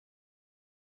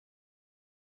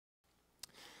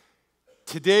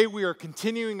Today we are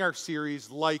continuing our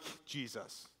series, Like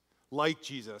Jesus. Like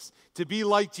Jesus. To be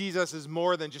like Jesus is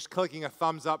more than just clicking a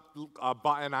thumbs up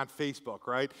button on Facebook,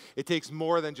 right? It takes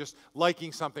more than just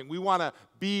liking something. We want to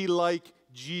be like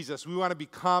Jesus. We want to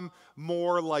become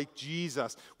more like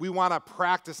Jesus. We want to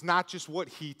practice not just what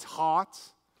he taught,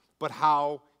 but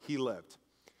how he lived.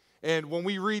 And when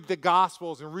we read the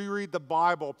Gospels and reread the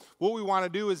Bible, what we want to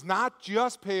do is not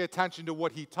just pay attention to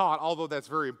what he taught, although that's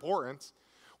very important.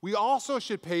 We also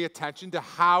should pay attention to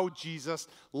how Jesus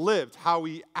lived, how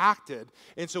he acted,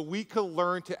 and so we could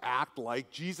learn to act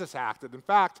like Jesus acted. In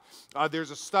fact,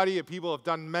 there's a study, and people have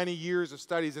done many years of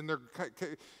studies, and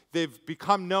they've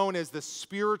become known as the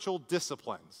spiritual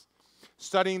disciplines.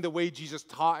 Studying the way Jesus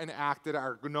taught and acted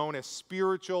are known as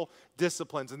spiritual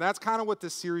disciplines. And that's kind of what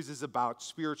this series is about,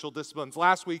 spiritual disciplines.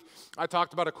 Last week, I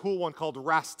talked about a cool one called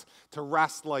Rest, to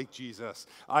rest like Jesus.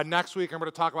 Next week, I'm going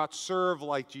to talk about serve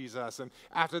like Jesus. And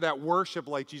after that, worship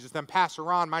like Jesus. Then Pastor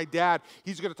Ron, my dad,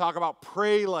 he's going to talk about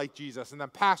pray like Jesus. And then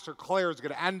Pastor Claire is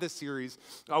going to end the series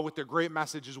with a great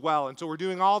message as well. And so we're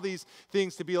doing all these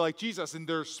things to be like Jesus, and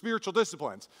they're spiritual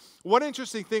disciplines. One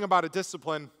interesting thing about a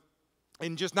discipline,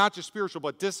 and just not just spiritual,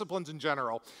 but disciplines in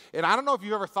general. And I don't know if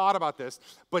you've ever thought about this,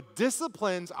 but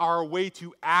disciplines are a way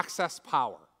to access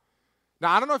power.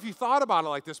 Now, I don't know if you thought about it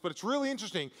like this, but it's really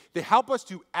interesting. They help us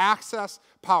to access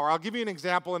power. I'll give you an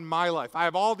example in my life. I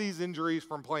have all these injuries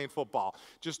from playing football,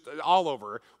 just all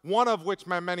over. One of which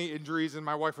my many injuries, and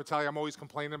my wife would tell you I'm always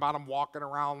complaining about them walking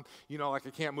around, like I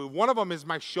can't move. One of them is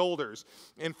my shoulders.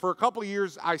 And for a couple of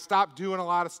years, I stopped doing a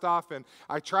lot of stuff, and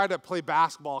I tried to play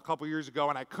basketball a couple of years ago,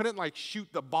 and I couldn't shoot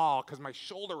the ball because my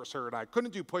shoulder was hurt. I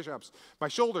couldn't do push-ups. My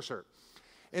shoulder's hurt.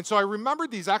 And so I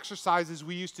remembered these exercises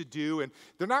we used to do, and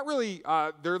they're not really,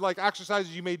 they're like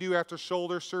exercises you may do after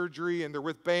shoulder surgery, and they're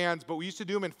with bands, but we used to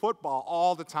do them in football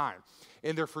all the time,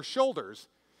 and they're for shoulders.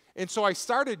 And so I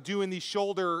started doing these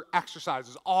shoulder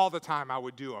exercises all the time. I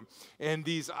would do them, and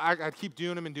I'd keep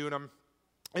doing them and doing them.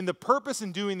 And the purpose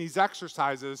in doing these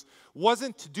exercises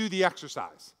wasn't to do the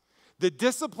exercise. The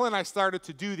discipline I started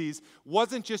to do these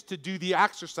wasn't just to do the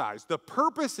exercise. The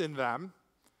purpose in them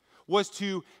was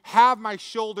to have my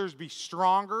shoulders be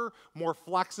stronger, more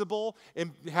flexible,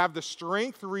 and have the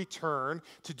strength return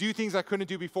to do things I couldn't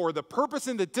do before. The purpose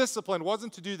in the discipline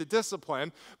wasn't to do the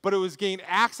discipline, but it was gain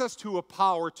access to a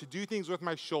power to do things with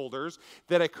my shoulders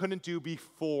that I couldn't do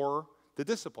before the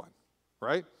discipline,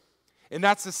 right? And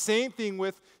that's the same thing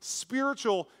with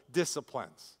spiritual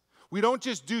disciplines. We don't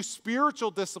just do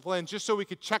spiritual discipline just so we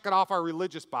could check it off our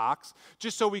religious box,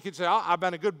 just so we could say, I've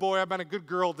been a good boy, I've been a good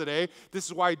girl today, this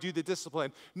is why I do the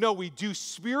discipline. No, we do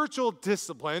spiritual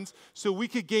disciplines so we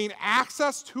could gain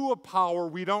access to a power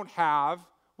we don't have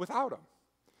without them.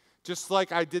 Just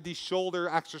like I did these shoulder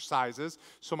exercises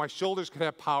so my shoulders could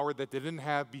have power that they didn't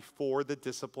have before the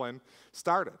discipline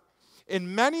started.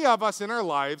 And many of us in our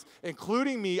lives,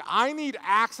 including me, I need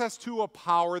access to a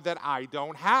power that I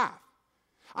don't have.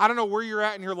 I don't know where you're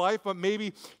at in your life, but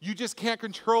maybe you just can't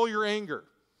control your anger,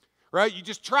 right? You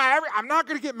just try, I'm not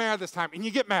going to get mad this time, and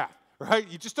you get mad, right?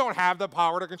 You just don't have the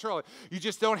power to control it. You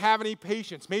just don't have any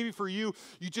patience. Maybe for you,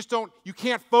 you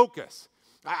can't focus.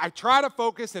 I try to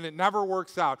focus and it never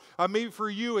works out. Maybe for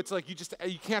you, it's like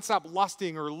you can't stop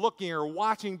lusting or looking or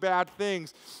watching bad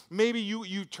things. Maybe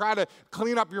you try to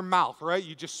clean up your mouth, right?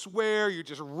 You just swear, you're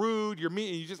just rude, you're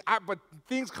mean, but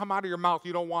things come out of your mouth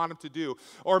you don't want them to do.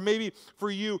 Or maybe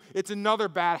for you, it's another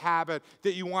bad habit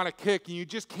that you want to kick and you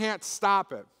just can't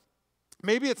stop it.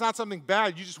 Maybe it's not something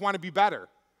bad, you just want to be better,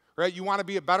 right? You want to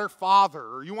be a better father,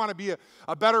 or you want to be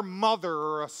a better mother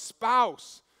or a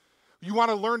spouse. You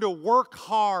want to learn to work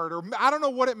hard, or I don't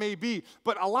know what it may be,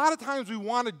 but a lot of times we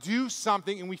want to do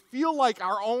something and we feel like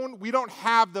we don't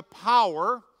have the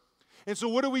power. And so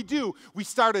what do? We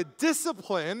start a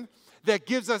discipline that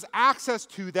gives us access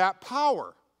to that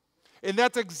power. And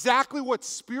that's exactly what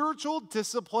spiritual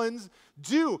disciplines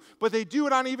do, but they do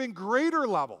it on an even greater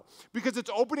level because it's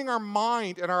opening our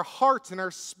mind and our hearts and our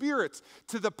spirits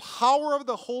to the power of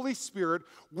the Holy Spirit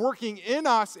working in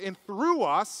us and through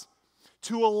us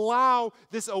to allow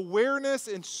this awareness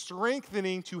and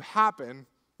strengthening to happen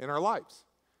in our lives.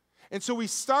 And so we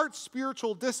start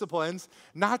spiritual disciplines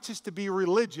not just to be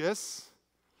religious,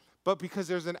 but because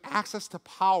there's an access to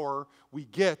power we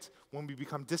get when we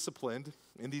become disciplined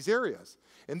in these areas.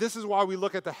 And this is why we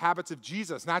look at the habits of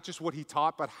Jesus, not just what he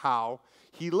taught, but how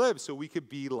he lived, so we could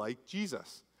be like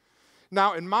Jesus.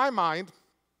 Now, in my mind,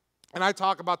 and I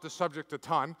talk about this subject a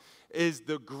ton, is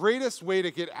the greatest way to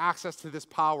get access to this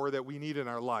power that we need in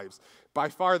our lives. By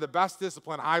far the best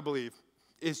discipline, I believe,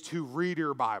 is to read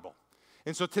your Bible.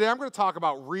 And so today I'm going to talk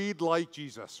about read like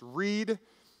Jesus. Read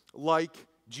like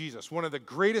Jesus. One of the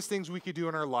greatest things we could do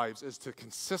in our lives is to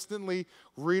consistently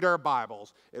read our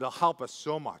Bibles. It'll help us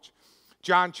so much.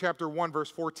 John chapter 1, verse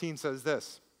 14 says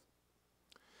this.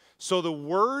 So the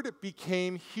Word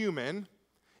became human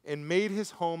and made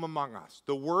his home among us.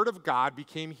 The Word of God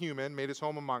became human, made his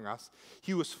home among us.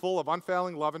 He was full of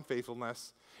unfailing love and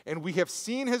faithfulness. And we have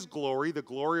seen his glory, the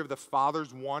glory of the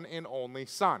Father's one and only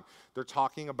Son. They're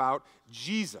talking about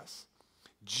Jesus.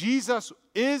 Jesus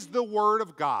is the Word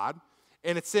of God.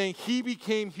 And it's saying he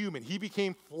became human. He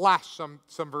became flesh,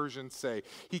 some versions say.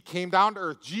 He came down to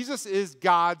earth. Jesus is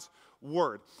God's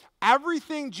word.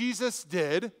 Everything Jesus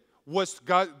did was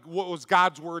what was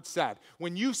God's word said.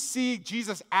 When you see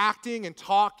Jesus acting and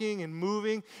talking and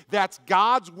moving, that's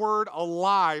God's word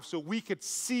alive, so we could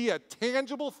see a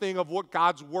tangible thing of what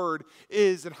God's word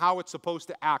is and how it's supposed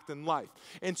to act in life.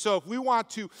 And so if we want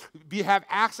to have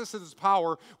access to this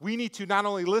power, we need to not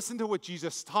only listen to what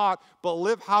Jesus taught, but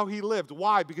live how he lived.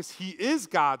 Why? Because he is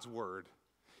God's word.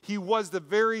 He was the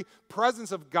very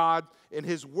presence of God in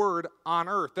his word on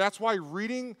earth. That's why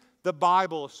reading the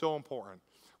Bible is so important.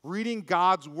 Reading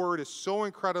God's word is so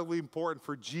incredibly important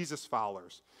for Jesus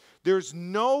followers. There's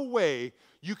no way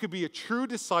you could be a true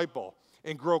disciple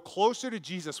and grow closer to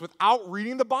Jesus without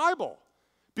reading the Bible.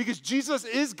 Because Jesus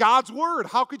is God's word.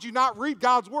 How could you not read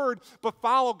God's word but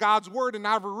follow God's word and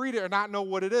never read it or not know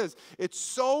what it is? It's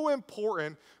so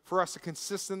important for us to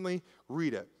consistently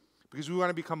read it because we want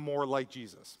to become more like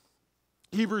Jesus.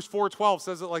 Hebrews 4:12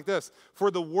 says it like this,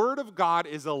 for the word of God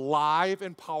is alive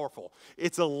and powerful.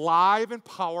 It's alive and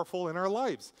powerful in our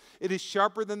lives. It is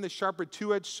sharper than the sharpened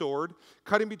two-edged sword,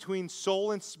 cutting between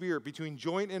soul and spirit, between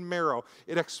joint and marrow.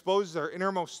 It exposes our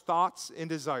innermost thoughts and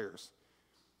desires.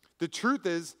 The truth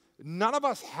is, none of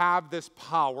us have this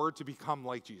power to become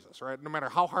like Jesus, right? No matter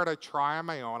how hard I try on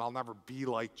my own, I'll never be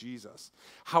like Jesus.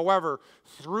 However,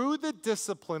 through the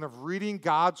discipline of reading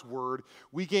God's word,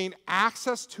 we gain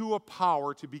access to a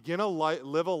power to begin to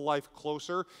live a life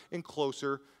closer and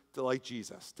closer to like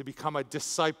Jesus, to become a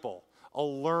disciple, a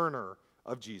learner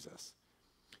of Jesus.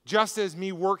 Just as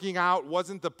me working out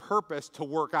wasn't the purpose to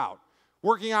work out.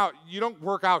 Working out, you don't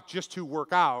work out just to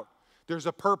work out. There's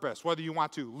a purpose, whether you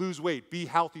want to lose weight, be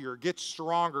healthier, get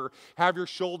stronger, have your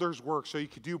shoulders work so you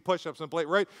can do push-ups and plate,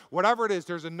 right? Whatever it is,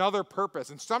 there's another purpose.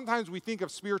 And sometimes we think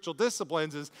of spiritual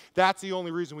disciplines as that's the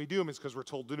only reason we do them is because we're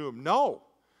told to do them. No.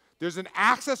 There's an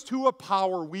access to a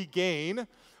power we gain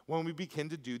when we begin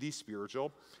to do these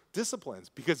spiritual disciplines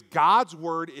because God's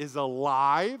word is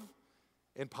alive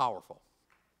and powerful.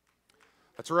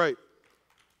 That's right.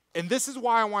 And this is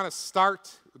why I want to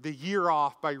start the year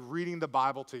off by reading the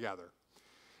Bible together.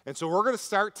 And so we're going to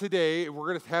start today. We're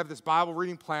going to have this Bible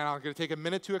reading plan. I'm going to take a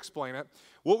minute to explain it.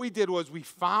 What we did was we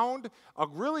found a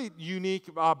really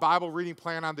unique Bible reading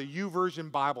plan on the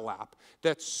YouVersion Bible app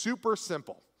that's super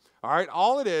simple. All right,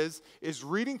 all it is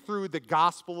reading through the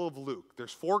Gospel of Luke.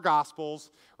 There's 4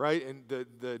 Gospels, right? And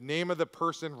the name of the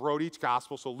person wrote each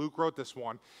Gospel, so Luke wrote this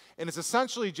one. And it's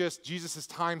essentially just Jesus'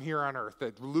 time here on earth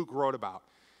that Luke wrote about.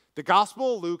 The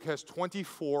Gospel of Luke has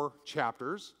 24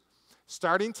 chapters.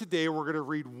 Starting today, we're going to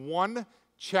read 1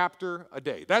 chapter a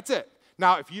day. That's it.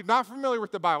 Now, if you're not familiar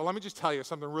with the Bible, let me just tell you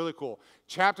something really cool.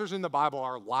 Chapters in the Bible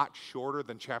are a lot shorter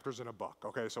than chapters in a book,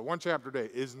 okay? So 1 chapter a day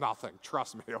is nothing.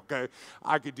 Trust me, okay?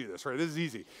 I could do this, right? This is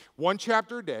easy. 1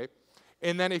 chapter a day.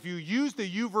 And then if you use the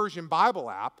YouVersion Bible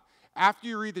app, after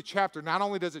you read the chapter, not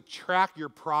only does it track your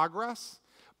progress,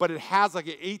 but it has like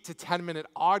an 8 to 10 minute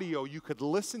audio you could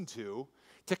listen to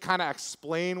kind of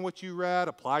explain what you read,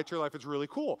 apply it to your life. It's really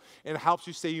cool. And it helps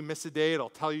you say you missed a day. It'll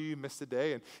tell you missed a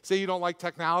day. And say you don't like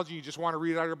technology, you just want to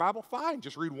read it out of your Bible, fine.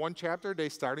 Just read 1 chapter a day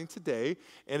starting today,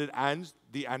 and it ends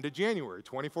the end of January.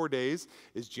 24 days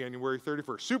is January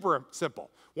 31st. Super simple.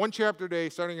 1 chapter a day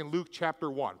starting in Luke chapter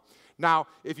 1. Now,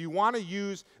 if you want to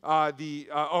use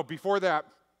before that,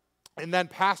 and then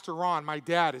Pastor Ron, my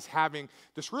dad, is having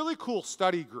this really cool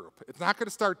study group. It's not going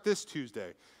to start this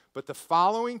Tuesday. But the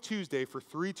following Tuesday, for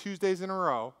 3 Tuesdays in a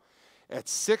row, at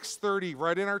 6:30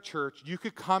 right in our church, you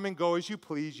could come and go as you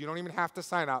please. You don't even have to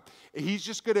sign up. He's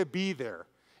just going to be there.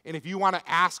 And if you want to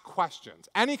ask questions,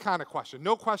 any kind of question,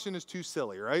 no question is too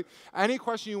silly, right? Any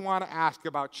question you want to ask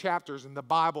about chapters in the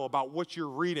Bible, about what you're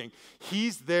reading,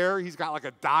 he's there. He's got like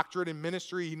a doctorate in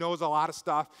ministry. He knows a lot of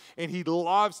stuff. And he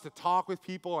loves to talk with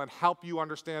people and help you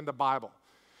understand the Bible.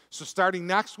 So starting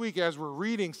next week as we're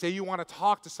reading, say you want to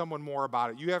talk to someone more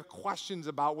about it. You have questions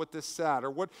about what this said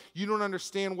or what you don't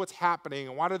understand what's happening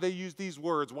and why do they use these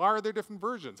words? Why are there different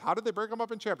versions? How did they break them up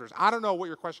in chapters? I don't know what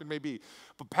your question may be,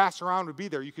 but Pastor Ron would be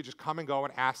there. You could just come and go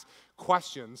and ask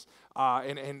questions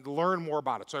and learn more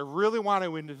about it. So I really want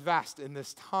to invest in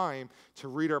this time to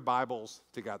read our Bibles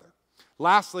together.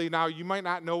 Lastly, now you might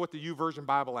not know what the YouVersion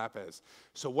Bible app is.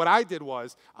 So what I did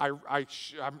was,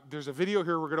 there's a video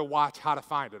here we're going to watch how to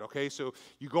find it, okay? So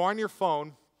you go on your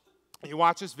phone, you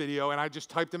watch this video, and I just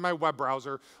typed in my web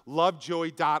browser,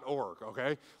 lovejoy.org,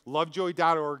 okay?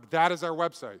 Lovejoy.org, that is our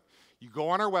website. You go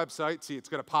on our website, see it's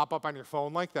going to pop up on your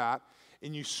phone like that,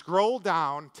 and you scroll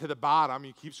down to the bottom,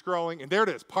 you keep scrolling, and there it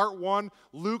is, Part 1,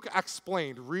 Luke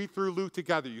Explained. Read through Luke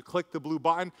together. You click the blue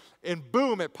button, and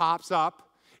boom, it pops up.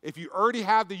 If you already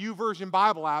have the YouVersion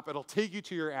Bible app, it'll take you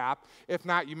to your app. If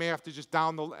not, you may have to just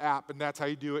download the app, and that's how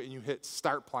you do it, and you hit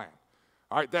Start Plan.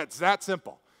 All right, that's that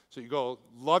simple. So you go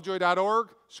lovejoy.org,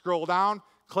 scroll down,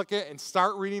 click it, and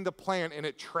start reading the plan, and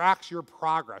it tracks your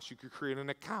progress. You could create an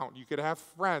account. You could have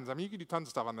friends. I mean, you could do tons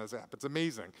of stuff on this app. It's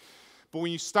amazing. But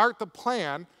when you start the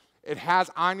plan, it has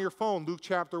on your phone Luke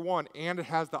chapter 1, and it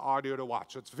has the audio to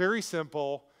watch. So it's very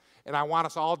simple, and I want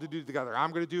us all to do it together.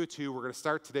 I'm going to do it too. We're going to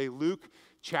start today, Luke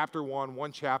chapter 1,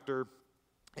 one chapter,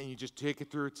 and you just take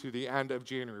it through to the end of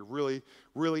January. Really,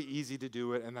 really easy to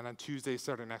do it. And then on Tuesday,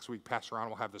 starting next week, Pastor Ron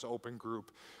will have this open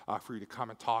group for you to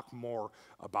come and talk more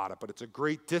about it. But it's a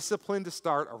great discipline to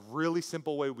start, a really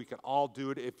simple way we can all do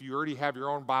it. If you already have your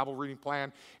own Bible reading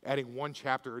plan, adding one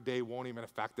chapter a day won't even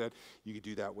affect it. You can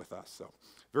do that with us. So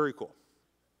very cool.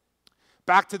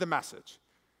 Back to the message.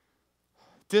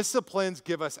 Disciplines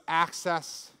give us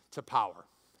access to power.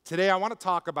 Today, I want to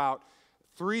talk about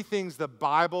 3 things the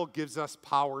Bible gives us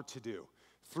power to do.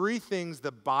 3 things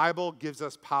the Bible gives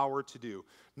us power to do.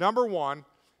 Number 1,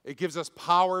 it gives us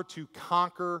power to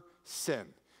conquer sin.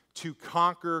 To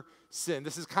conquer sin.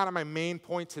 This is kind of my main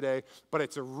point today, but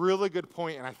it's a really good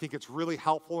point, and I think it's really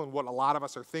helpful in what a lot of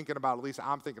us are thinking about, at least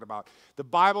I'm thinking about. The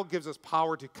Bible gives us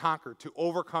power to conquer, to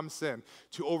overcome sin,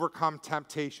 to overcome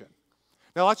temptation.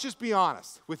 Now, let's just be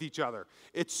honest with each other.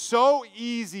 It's so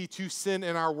easy to sin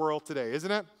in our world today, isn't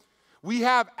it? We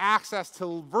have access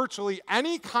to virtually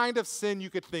any kind of sin you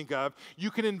could think of.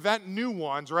 You can invent new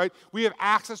ones, right? We have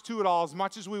access to it all as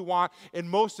much as we want, and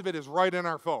most of it is right in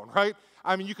our phone, right?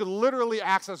 I mean, you can literally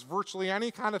access virtually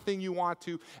any kind of thing you want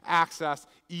to access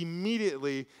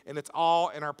immediately, and it's all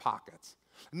in our pockets.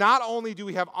 Not only do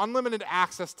we have unlimited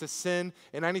access to sin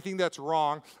and anything that's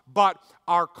wrong, but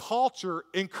our culture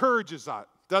encourages that,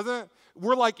 doesn't it?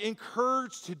 We're like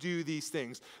encouraged to do these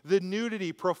things. The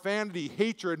nudity, profanity,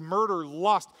 hatred, murder,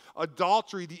 lust,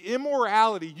 adultery, the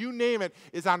immorality, you name it,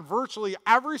 is on virtually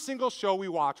every single show we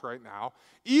watch right now.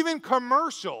 Even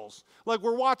commercials. Like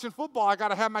we're watching football, I got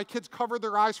to have my kids cover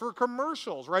their eyes for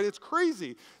commercials, right? It's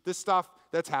crazy, this stuff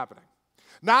that's happening.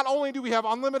 Not only do we have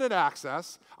unlimited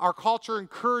access, our culture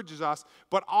encourages us,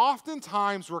 but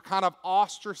oftentimes we're kind of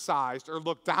ostracized or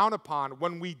looked down upon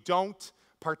when we don't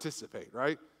participate,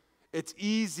 right? It's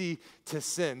easy to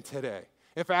sin today.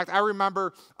 In fact, I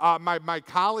remember my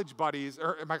college buddies,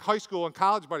 or my high school and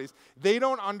college buddies, they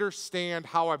don't understand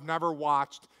how I've never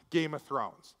watched Game of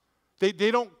Thrones.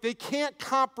 They can't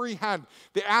comprehend.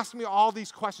 They ask me all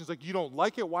these questions like, you don't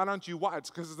like it? Why don't you watch? It's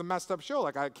because it's a messed up show.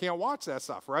 Like, I can't watch that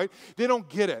stuff, right? They don't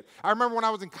get it. I remember when I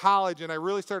was in college and I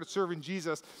really started serving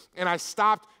Jesus and I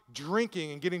stopped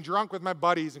drinking and getting drunk with my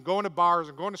buddies and going to bars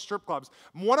and going to strip clubs.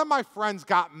 One of my friends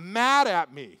got mad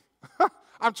at me.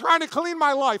 I'm trying to clean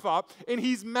my life up, and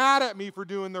he's mad at me for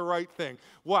doing the right thing.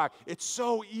 Why? It's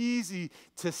so easy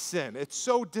to sin. It's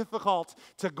so difficult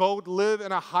to go live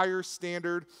in a higher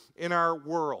standard in our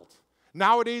world.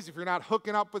 Nowadays, if you're not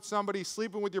hooking up with somebody,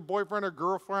 sleeping with your boyfriend or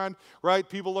girlfriend, right,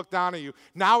 people look down at you.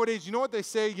 Nowadays, you know what they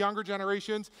say, younger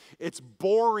generations? It's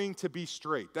boring to be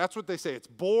straight. That's what they say. It's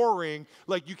boring.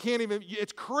 Like, you can't even,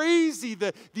 it's crazy,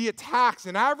 the attacks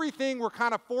and everything. We're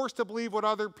kind of forced to believe what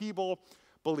other people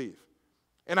believe.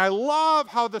 And I love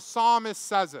how the psalmist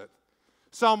says it.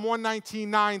 Psalm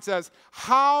 119:9 says,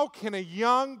 how can a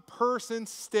young person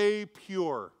stay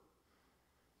pure?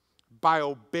 By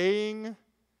obeying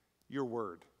your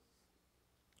word.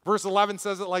 Verse 11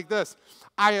 says it like this,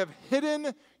 I have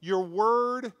hidden your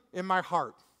word in my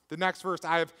heart. The next verse,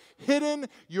 I have hidden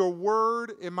your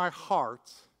word in my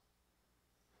heart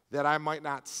that I might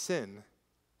not sin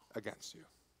against you.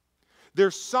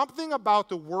 There's something about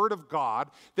the Word of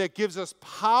God that gives us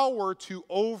power to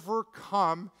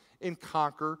overcome and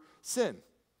conquer sin.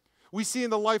 We see in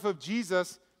the life of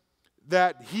Jesus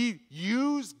that he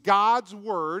used God's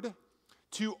Word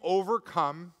to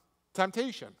overcome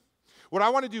temptation. What I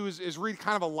want to do is read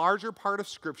kind of a larger part of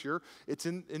Scripture. It's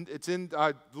in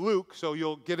Luke, so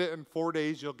you'll get it in 4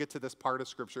 days. You'll get to this part of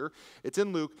Scripture. It's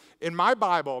in Luke. In my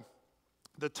Bible,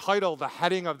 the title, the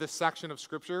heading of this section of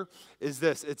Scripture is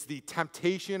this. It's the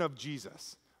temptation of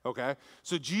Jesus. Okay?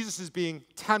 So Jesus is being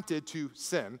tempted to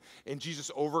sin, and Jesus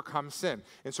overcomes sin.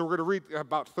 And so we're going to read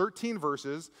about 13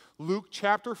 verses, Luke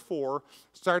chapter 4,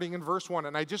 starting in verse 1.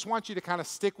 And I just want you to kind of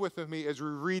stick with me as we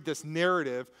read this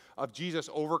narrative of Jesus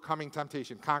overcoming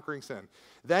temptation, conquering sin.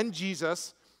 Then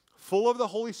Jesus, full of the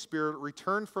Holy Spirit,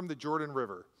 returned from the Jordan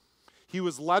River. He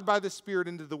was led by the Spirit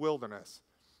into the wilderness,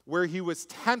 where he was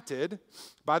tempted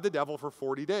by the devil for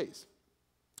 40 days.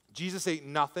 Jesus ate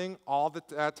nothing all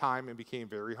that time and became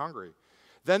very hungry.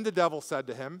 Then the devil said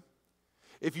to him,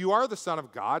 "If you are the Son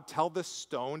of God, tell this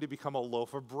stone to become a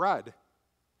loaf of bread."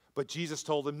 But Jesus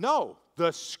told him, "No,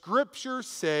 the scriptures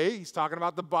say," he's talking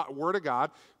about the word of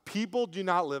God, "people do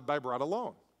not live by bread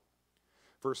alone."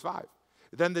 Verse 5.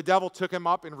 Then the devil took him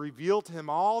up and revealed to him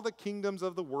all the kingdoms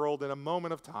of the world in a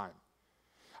moment of time.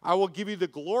 "I will give you the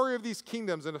glory of these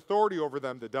kingdoms and authority over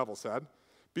them," the devil said,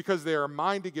 "because they are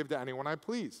mine to give to anyone I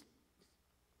please."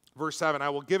 Verse 7, "I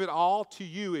will give it all to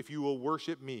you if you will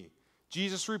worship me."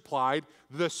 Jesus replied,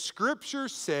 "The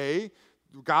scriptures say,"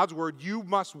 God's word, "you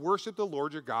must worship the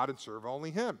Lord your God and serve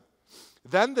only him."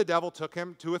 Then the devil took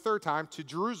him to a third time to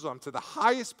Jerusalem, to the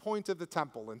highest point of the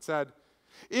temple, and said,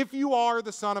 "If you are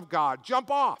the Son of God,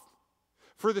 jump off.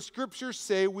 For the scriptures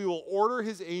say we will order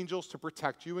his angels to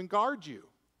protect you and guard you.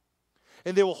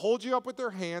 And they will hold you up with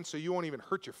their hands so you won't even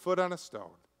hurt your foot on a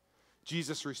stone."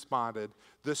 Jesus responded,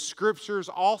 "The scriptures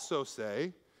also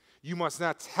say you must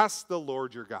not test the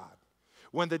Lord your God."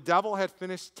 When the devil had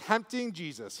finished tempting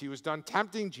Jesus, he was done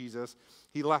tempting Jesus,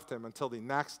 he left him until the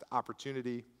next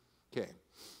opportunity came.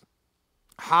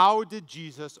 How did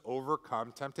Jesus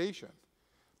overcome temptation?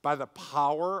 By the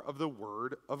power of the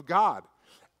word of God.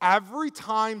 Every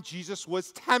time Jesus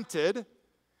was tempted,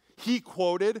 he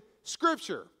quoted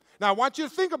scripture. Now, I want you to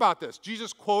think about this.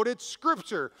 Jesus quoted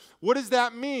scripture. What does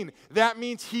that mean? That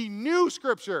means he knew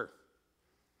scripture.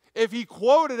 If he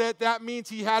quoted it, that means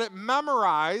he had it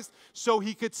memorized so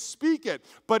he could speak it.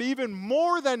 But even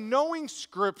more than knowing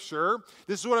scripture,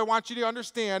 this is what I want you to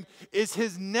understand, is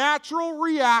his natural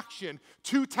reaction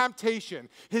to temptation.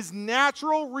 His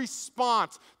natural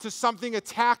response to something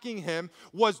attacking him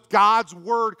was God's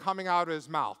word coming out of his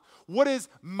mouth. What is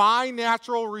my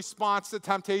natural response to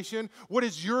temptation? What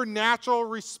is your natural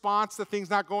response to things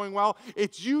not going well?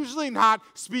 It's usually not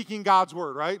speaking God's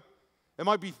word, right? It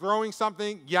might be throwing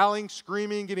something, yelling,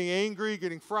 screaming, getting angry,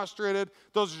 getting frustrated.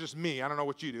 Those are just me. I don't know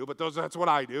what you do, but that's what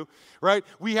I do, right?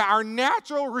 Our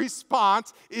natural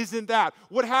response isn't that.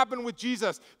 What happened with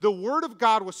Jesus? The word of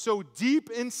God was so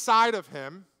deep inside of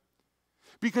him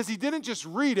because he didn't just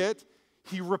read it,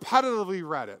 he repetitively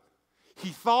read it. He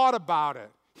thought about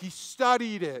it. He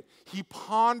studied it. He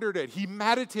pondered it. He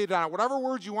meditated on it. Whatever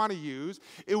words you want to use,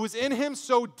 it was in him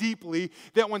so deeply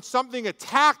that when something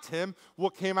attacked him,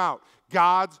 what came out?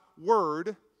 God's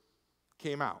word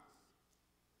came out.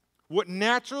 What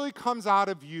naturally comes out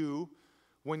of you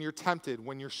when you're tempted,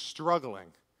 when you're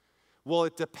struggling? Well,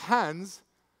 it depends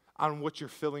on what you're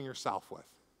filling yourself with.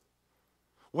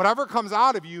 Whatever comes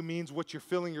out of you means what you're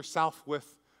filling yourself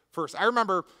with first. I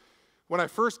remember when I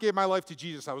first gave my life to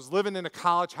Jesus, I was living in a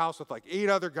college house with like 8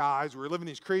 other guys. We were living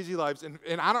these crazy lives. And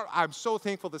I'm so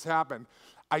thankful this happened.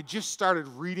 I just started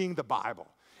reading the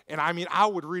Bible. And I mean, I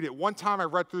would read it. One time I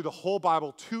read through the whole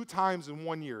Bible 2 times in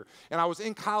 1 year. And I was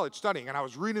in college studying, and I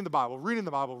was reading the Bible, reading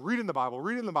the Bible, reading the Bible,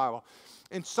 reading the Bible.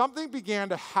 And something began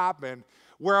to happen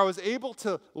where I was able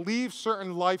to leave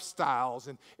certain lifestyles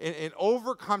and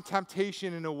overcome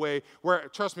temptation in a way where,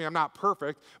 trust me, I'm not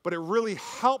perfect, but it really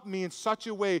helped me in such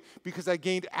a way because I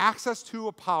gained access to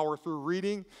a power through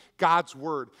reading God's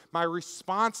word. My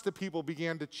response to people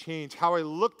began to change. How I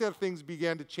looked at things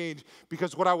began to change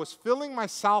because what I was filling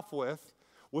myself with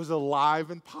was alive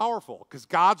and powerful, because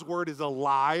God's word is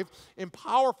alive and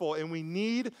powerful, and we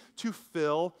need to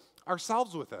fill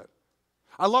ourselves with it.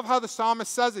 I love how the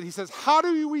psalmist says it. He says, "How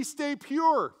do we stay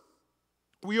pure?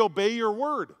 We obey your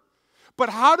word." But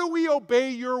how do we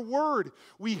obey your word?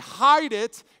 We hide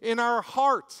it in our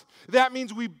heart. That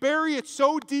means we bury it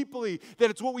so deeply that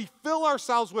it's what we fill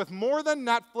ourselves with more than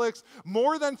Netflix,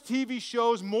 more than TV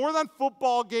shows, more than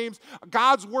football games.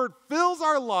 God's word fills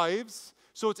our lives,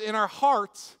 so it's in our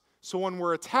hearts. So when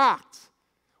we're attacked,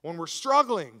 when we're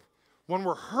struggling, when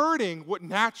we're hurting, what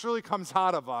naturally comes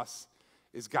out of us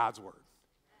is God's word.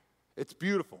 It's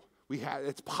beautiful.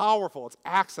 It's powerful. It's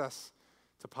access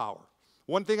to power.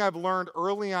 One thing I've learned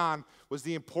early on was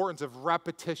the importance of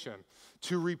repetition,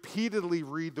 to repeatedly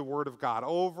read the Word of God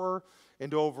over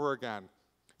and over again.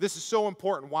 This is so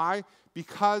important. Why?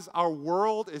 Because our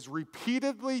world is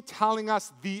repeatedly telling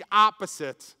us the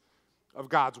opposite of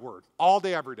God's Word, all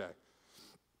day, every day.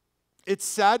 It's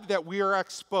said that we are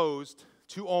exposed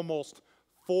to almost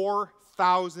 4,000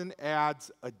 1,000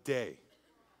 ads a day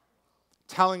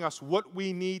telling us what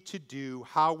we need to do,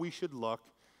 how we should look,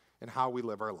 and how we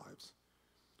live our lives.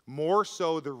 More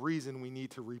so the reason we need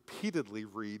to repeatedly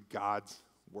read God's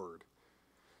word.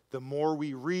 The more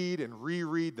we read and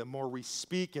reread, the more we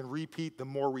speak and repeat, the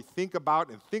more we think about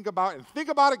and think about and think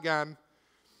about again,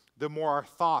 the more our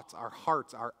thoughts, our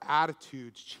hearts, our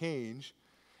attitudes change.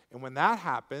 And when that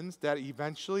happens, that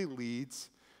eventually leads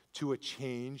to a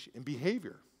change in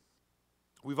behavior.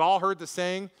 We've all heard the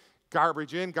saying,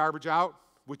 garbage in, garbage out,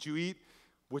 what you eat,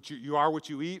 you are what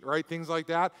you eat, right? Things like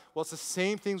that. Well, it's the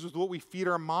same things with what we feed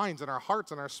our minds and our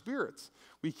hearts and our spirits.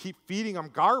 We keep feeding them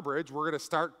garbage, we're going to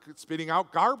start spitting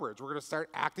out garbage. We're going to start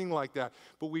acting like that.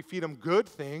 But we feed them good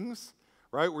things,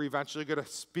 right? We're eventually going to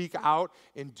speak out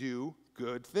and do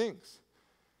good things.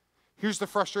 Here's the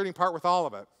frustrating part with all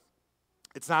of it.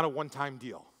 It's not a one-time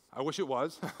deal. I wish it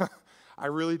was. I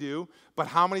really do. But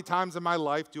how many times in my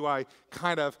life do I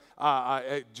kind of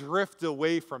drift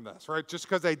away from this, right? Just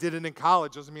because I did it in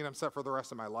college doesn't mean I'm set for the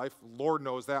rest of my life. Lord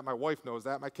knows that. My wife knows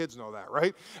that. My kids know that,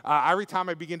 right? Every time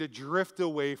I begin to drift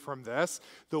away from this,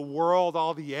 the world,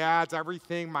 all the ads,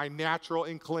 everything, my natural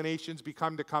inclinations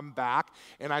become to come back,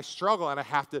 and I struggle, and I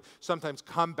have to sometimes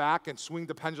come back and swing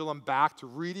the pendulum back to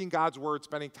reading God's word,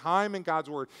 spending time in God's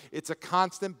word. It's a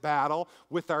constant battle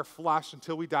with our flesh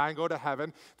until we die and go to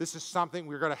heaven. This is something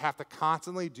we're going to have to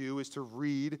constantly do, is to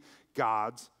read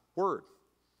God's word.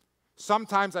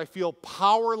 Sometimes I feel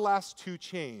powerless to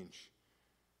change,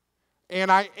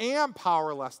 and I am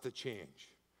powerless to change.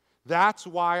 That's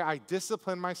why I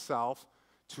discipline myself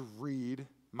to read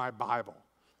my Bible.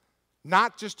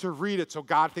 Not just to read it so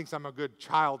God thinks I'm a good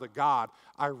child of God.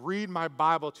 I read my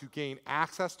Bible to gain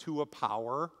access to a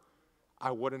power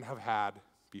I wouldn't have had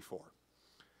before.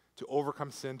 To overcome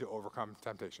sin, to overcome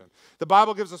temptation. The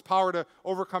Bible gives us power to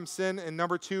overcome sin, and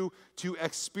number 2, to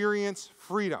experience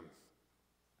freedom.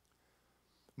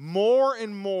 More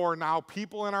and more now,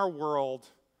 people in our world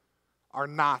are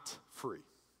not free.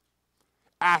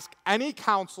 Ask any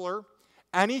counselor,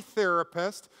 any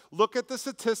therapist, look at the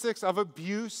statistics of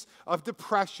abuse, of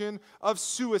depression, of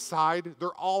suicide. They're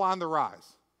all on the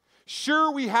rise.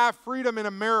 Sure, we have freedom in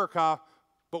America,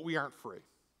 but we aren't free.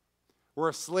 We're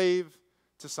a slave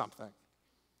to something.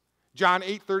 John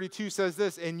 8:32 says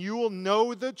this, and you will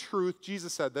know the truth.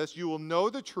 Jesus said this, you will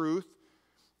know the truth,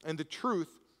 and the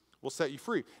truth will set you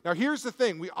free. Now here's the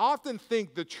thing, we often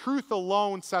think the truth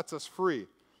alone sets us free,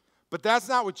 but that's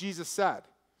not what Jesus said.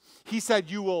 He said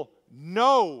you will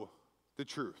know the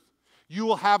truth. You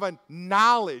will have a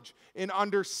knowledge, an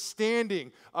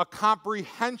understanding, a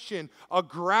comprehension, a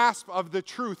grasp of the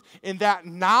truth. And that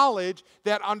knowledge,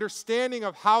 that understanding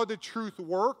of how the truth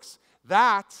works,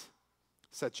 that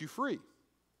sets you free.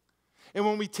 And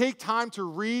when we take time to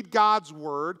read God's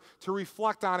word, to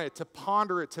reflect on it, to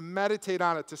ponder it, to meditate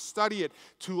on it, to study it,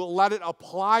 to let it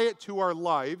apply it to our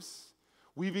lives,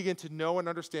 we begin to know and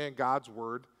understand God's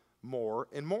word more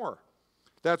and more.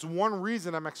 That's one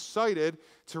reason I'm excited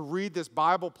to read this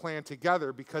Bible plan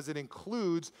together, because it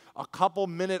includes a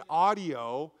couple-minute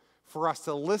audio for us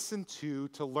to listen to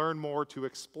learn more, to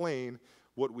explain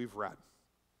what we've read.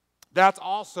 That's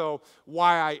also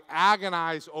why I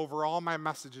agonize over all my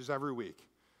messages every week.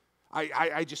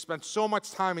 I just spend so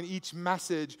much time in each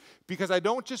message because I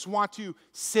don't just want to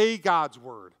say God's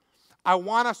word. I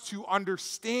want us to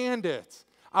understand it.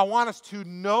 I want us to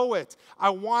know it.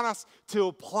 I want us to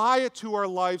apply it to our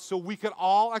lives so we can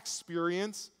all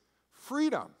experience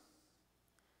freedom.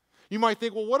 You might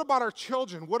think, well, what about our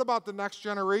children? What about the next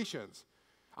generations?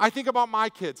 I think about my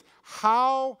kids.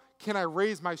 How can I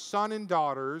raise my son and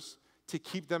daughters to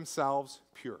keep themselves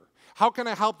pure? How can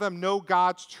I help them know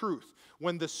God's truth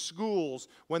when the schools,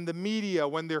 when the media,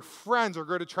 when their friends are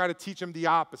going to try to teach them the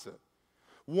opposite?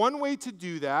 One way to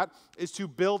do that is to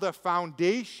build a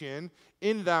foundation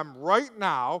in them right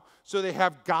now so they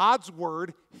have God's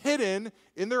word hidden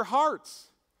in their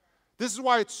hearts. This is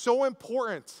why it's so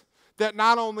important that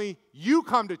not only you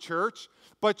come to church,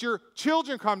 but your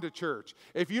children come to church.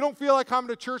 If you don't feel like coming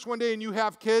to church one day and you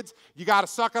have kids, you got to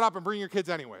suck it up and bring your kids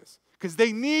anyways, because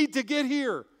they need to get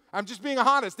here. I'm just being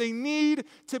honest. They need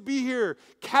to be here.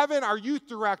 Kevin, our youth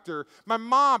director, my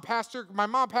mom, Pastor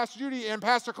Judy, and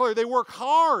Pastor Claire, they work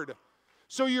hard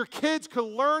so your kids can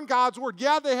learn God's word.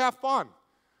 Yeah, they have fun.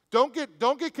 Don't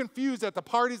get confused at the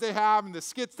parties they have and the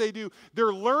skits they do.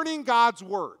 They're learning God's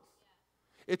word.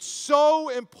 It's so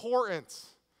important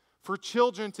for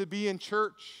children to be in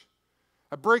church.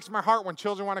 It breaks my heart when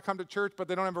children want to come to church, but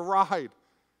they don't have a ride.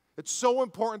 It's so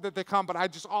important that they come, but I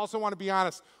just also want to be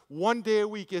honest. One day a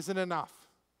week isn't enough.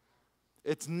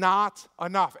 It's not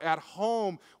enough. At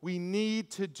home, we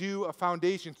need to do a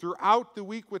foundation throughout the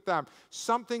week with them.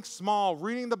 Something small,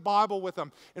 reading the Bible with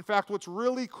them. In fact, what's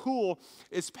really cool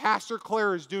is Pastor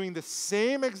Claire is doing the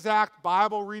same exact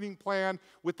Bible reading plan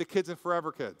with the kids in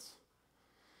Forever Kids.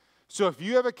 So if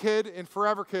you have a kid in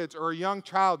Forever Kids or a young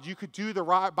child, you could do the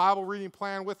Bible reading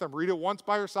plan with them. Read it once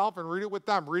by yourself and read it with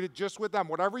them. Read it just with them.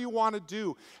 Whatever you want to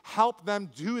do, help them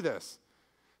do this.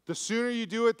 The sooner you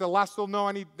do it, the less they'll know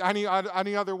any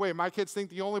other way. My kids think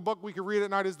the only book we can read at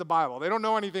night is the Bible. They don't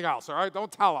know anything else, all right?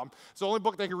 Don't tell them. It's the only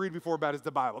book they can read before bed is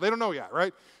the Bible. They don't know yet,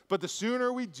 right? But the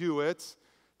sooner we do it,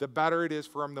 the better it is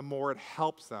for them, the more it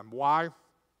helps them. Why?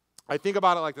 I think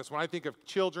about it like this. When I think of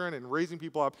children and raising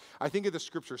people up, I think of the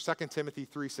scripture, 2 Timothy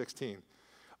 3:16.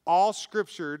 All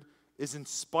scripture is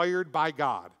inspired by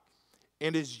God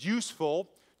and is useful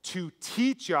to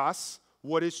teach us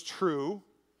what is true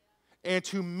and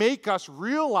to make us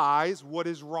realize what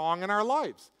is wrong in our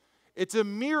lives. It's a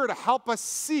mirror to help us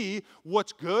see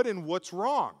what's good and what's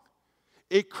wrong.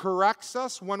 It corrects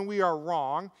us when we are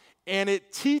wrong, and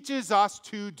it teaches us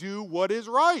to do what is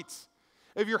right.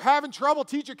 If you're having trouble,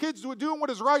 teach your kids doing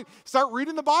what is right. Start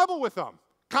reading the Bible with them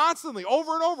constantly,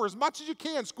 over and over, as much as you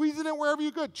can. Squeeze it in wherever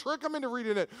you could. Trick them into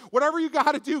reading it. Whatever you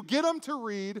got to do, get them to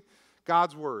read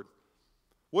God's Word.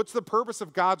 What's the purpose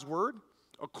of God's Word?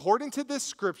 According to this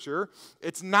scripture,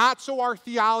 it's not so our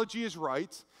theology is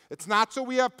right. It's not so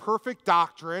we have perfect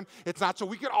doctrine. It's not so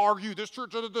we can argue this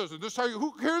church does this and this how you,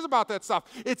 who cares about that stuff?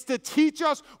 It's to teach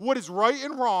us what is right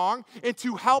and wrong and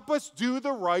to help us do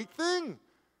the right thing.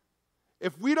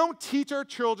 If we don't teach our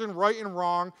children right and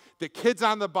wrong, the kids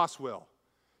on the bus will.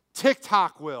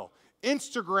 TikTok will.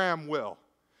 Instagram will.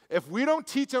 If we don't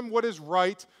teach them what is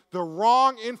right, the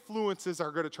wrong influences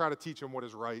are going to try to teach them what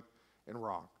is right and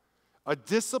wrong. A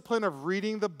discipline of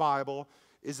reading the Bible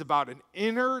is about an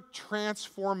inner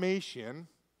transformation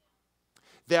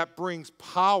that brings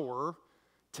power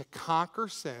to conquer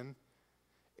sin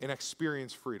and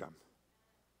experience freedom.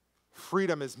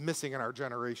 Freedom is missing in our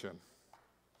generation.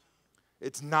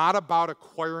 It's not about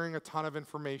acquiring a ton of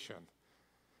information.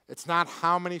 It's not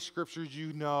how many scriptures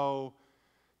you know.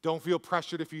 Don't feel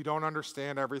pressured if you don't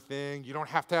understand everything. You don't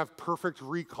have to have perfect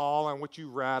recall on what you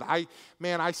read.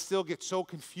 I still get so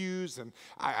confused, and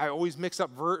I always mix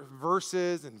up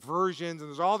verses and versions,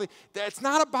 and there's all the. It's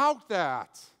not about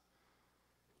that.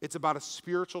 It's about a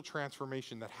spiritual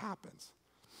transformation that happens,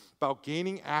 about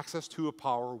gaining access to a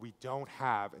power we don't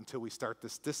have until we start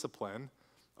this discipline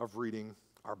of reading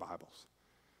our Bibles.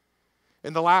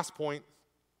 And the last point,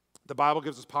 the Bible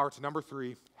gives us power to, number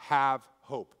 3, have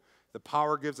hope. The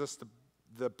power gives us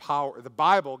the power. The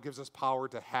Bible gives us power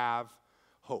to have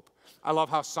hope. I love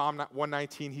how Psalm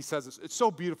 119, he says this. It's so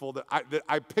beautiful that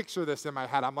I picture this in my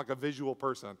head. I'm like a visual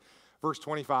person. Verse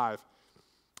 25,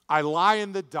 I lie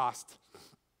in the dust.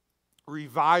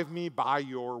 Revive me by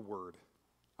your word.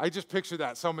 I just picture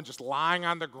that. Someone just lying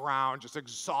on the ground, just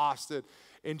exhausted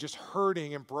and just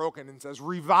hurting and broken, and says,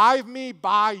 revive me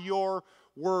by your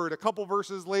word. A couple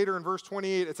verses later in verse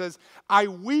 28, it says, I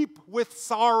weep with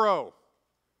sorrow.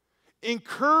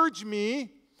 Encourage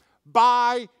me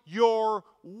by your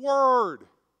word.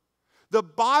 The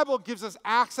Bible gives us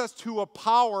access to a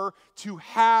power to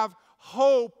have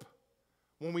hope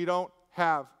when we don't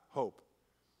have hope.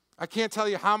 I can't tell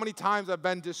you how many times I've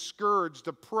been discouraged,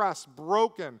 depressed,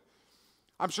 broken.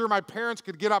 I'm sure my parents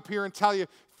could get up here and tell you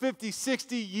 50,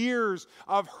 60 years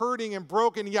of hurting and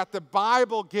broken, yet the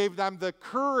Bible gave them the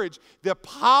courage, the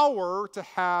power to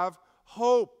have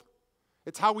hope.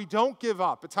 It's how we don't give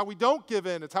up. It's how we don't give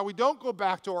in. It's how we don't go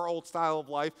back to our old style of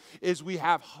life, is we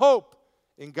have hope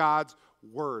in God's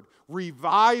word.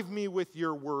 Revive me with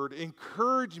your word.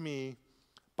 Encourage me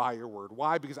by your word.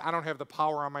 Why? Because I don't have the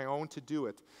power on my own to do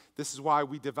it. This is why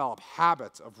we develop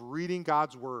habits of reading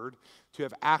God's word to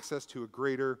have access to a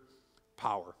greater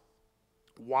power.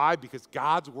 Why? Because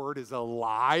God's word is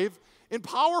alive and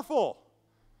powerful.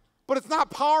 But it's not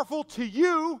powerful to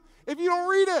you if you don't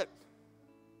read it.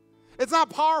 It's not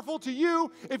powerful to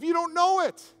you if you don't know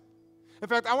it. In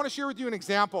fact, I want to share with you an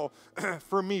example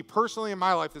for me personally in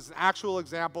my life. This is an actual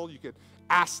example. You could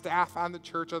ask staff on the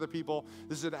church, other people.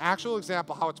 This is an actual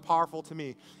example how it's powerful to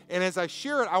me. And as I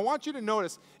share it, I want you to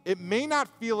notice it may not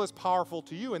feel as powerful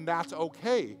to you, and that's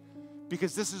okay,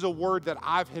 because this is a word that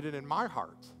I've hidden in my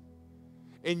heart.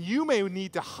 And you may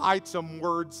need to hide some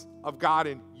words of God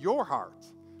in your heart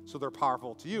so they're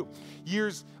powerful to you.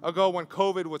 Years ago when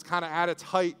COVID was kind of at its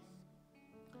height,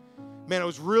 man, it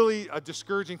was really a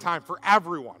discouraging time for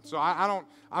everyone. So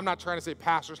I'm not trying to say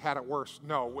pastors had it worse.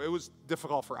 No, it was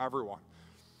difficult for everyone.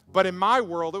 But in my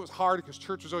world, it was hard because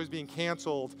church was always being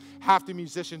canceled. Half the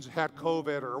musicians had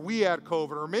COVID, or we had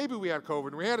COVID, or maybe we had COVID,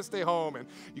 and we had to stay home, and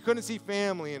you couldn't see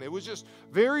family, and it was just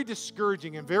very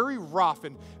discouraging and very rough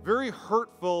and very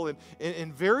hurtful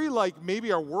and very like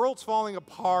maybe our world's falling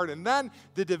apart. And then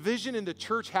the division in the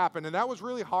church happened, and that was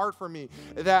really hard for me,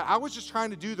 that I was just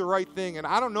trying to do the right thing, and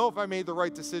I don't know if I made the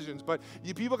right decisions, but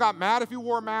people got mad if you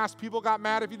wore a mask, people got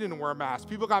mad if you didn't wear a mask,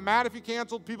 people got mad if you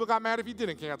canceled, people got mad if you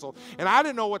didn't cancel, and I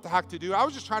didn't know what the heck to do. I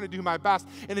was just trying to do my best,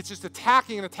 and it's just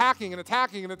attacking and attacking and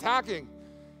attacking and attacking.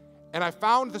 And I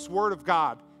found this word of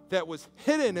God that was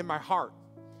hidden in my heart.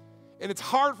 And it's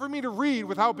hard for me to read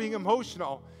without being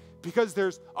emotional because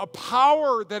there's a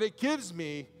power that it gives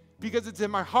me because it's in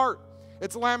my heart.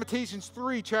 It's Lamentations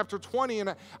 3, chapter 20,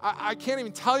 and I can't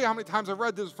even tell you how many times I've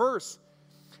read this verse.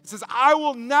 It says, I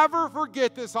will never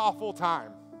forget this awful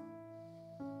time.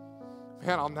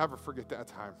 Man, I'll never forget that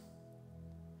time.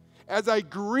 As I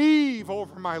grieve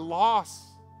over my loss,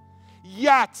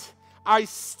 yet I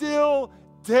still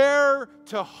dare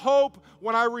to hope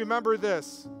when I remember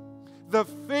this. The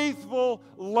faithful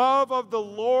love of the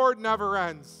Lord never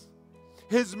ends.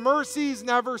 His mercies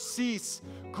never cease.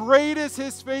 Great is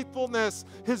his faithfulness.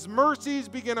 His mercies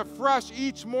begin afresh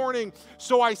each morning.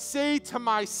 So I say to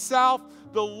myself,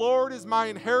 the Lord is my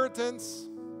inheritance.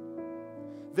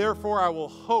 Therefore I will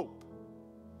hope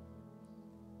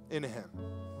in him.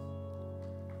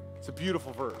 It's a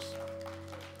beautiful verse.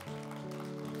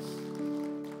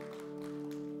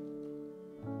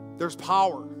 There's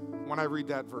power when I read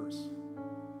that verse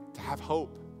to have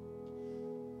hope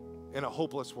in a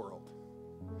hopeless world.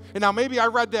 And now maybe I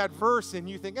read that verse and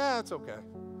you think, it's okay.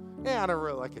 I don't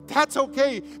really like it. That's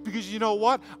okay, because you know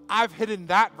what? I've hidden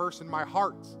that verse in my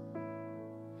heart.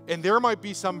 And there might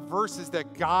be some verses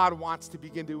that God wants to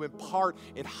begin to impart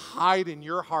and hide in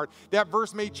your heart. That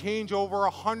verse may change over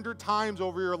 100 times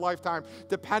over your lifetime,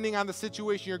 depending on the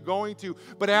situation you're going to.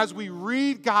 But as we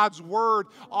read God's word,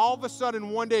 all of a sudden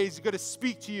one day He's going to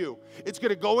speak to you. It's going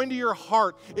to go into your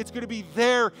heart. It's going to be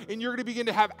there, and you're going to begin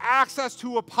to have access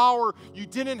to a power you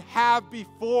didn't have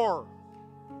before.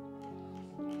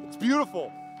 It's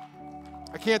beautiful.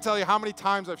 I can't tell you how many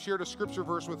times I've shared a scripture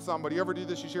verse with somebody. You ever do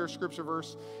this? You share a scripture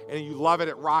verse and you love it.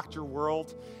 It rocked your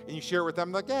world. And you share it with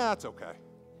them like, that's okay.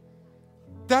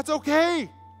 That's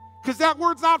okay. Because that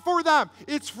word's not for them.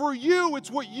 It's for you. It's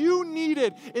what you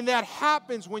needed. And that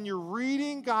happens when you're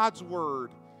reading God's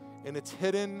word and it's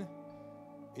hidden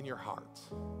in your heart.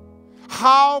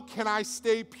 How can I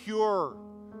stay pure?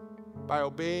 By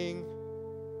obeying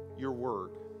your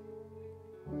word.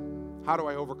 How do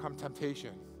I overcome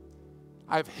temptation?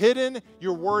 I've hidden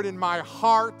your word in my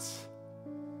heart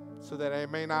so that I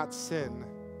may not sin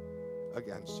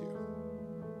against you.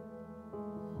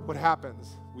 What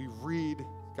happens? We read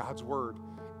God's word.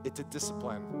 It's a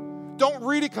discipline. Don't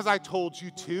read it because I told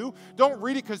you to. Don't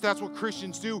read it because that's what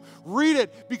Christians do. Read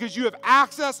it because you have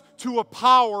access to a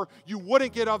power you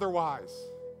wouldn't get otherwise.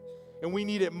 And we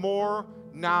need it more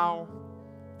now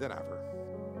than ever.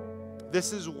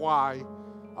 This is why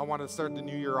I want to start the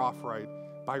new year off right.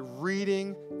 By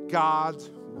reading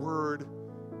God's word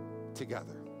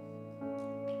together.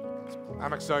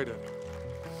 I'm excited.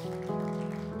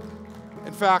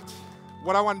 In fact,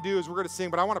 what I want to do is we're going to sing,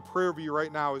 but I want to pray over you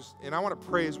right now. And I want to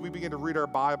pray as we begin to read our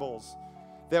Bibles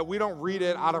that we don't read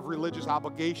it out of religious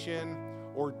obligation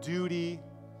or duty.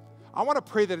 I want to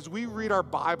pray that as we read our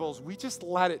Bibles, we just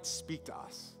let it speak to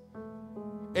us.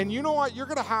 And you know what? You're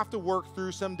going to have to work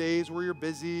through some days where you're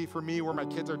busy. For me, where my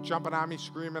kids are jumping on me,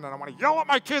 screaming, and I want to yell at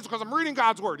my kids because I'm reading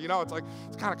God's word. You know, it's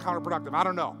kind of counterproductive. I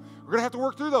don't know. We're going to have to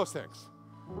work through those things.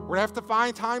 We're going to have to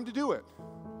find time to do it.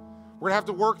 We're going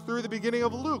to have to work through the beginning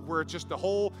of Luke, where it's just the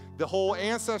whole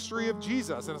ancestry of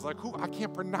Jesus. And it's like, I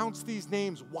can't pronounce these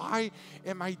names. Why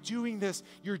am I doing this?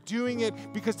 You're doing it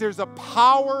because there's a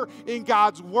power in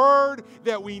God's word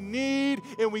that we need,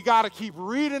 and we got to keep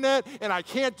reading it. And I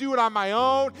can't do it on my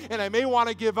own, and I may want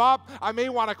to give up. I may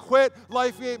want to quit.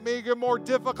 Life may get more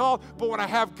difficult. But when I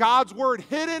have God's word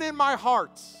hidden in my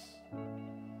heart,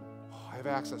 I have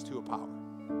access to a power.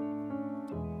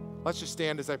 Let's just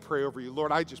stand as I pray over you.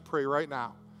 Lord, I just pray right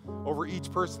now over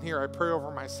each person here. I pray over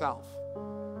myself.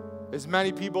 As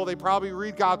many people, they probably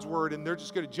read God's word and they're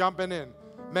just going to jump in.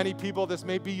 Many people, this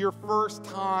may be your first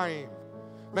time.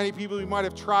 Many people, you might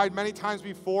have tried many times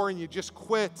before and you just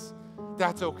quit.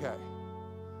 That's okay.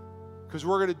 Because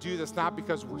we're going to do this not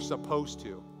because we're supposed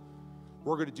to.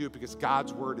 We're going to do it because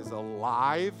God's word is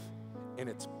alive and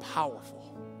it's powerful.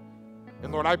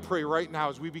 And Lord, I pray right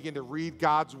now as we begin to read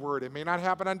God's word, it may not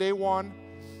happen on day 1,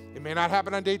 it may not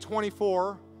happen on day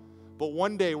 24, but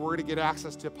one day we're going to get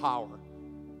access to power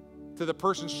to the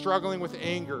person struggling with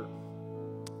anger,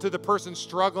 to the person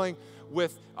struggling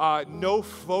with no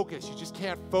focus. You just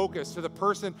can't focus. To the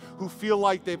person who feel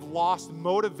like they've lost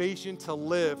motivation to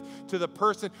live. To the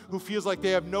person who feels like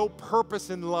they have no purpose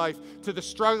in life. To the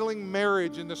struggling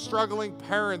marriage and the struggling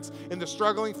parents and the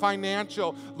struggling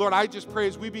financial. Lord, I just pray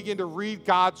as we begin to read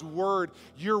God's word,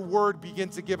 your word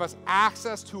begins to give us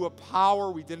access to a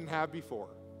power we didn't have before.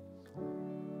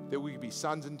 That we could be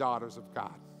sons and daughters of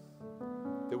God.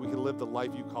 That we can live the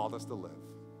life you called us to live.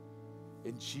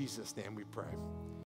 In Jesus' name we pray.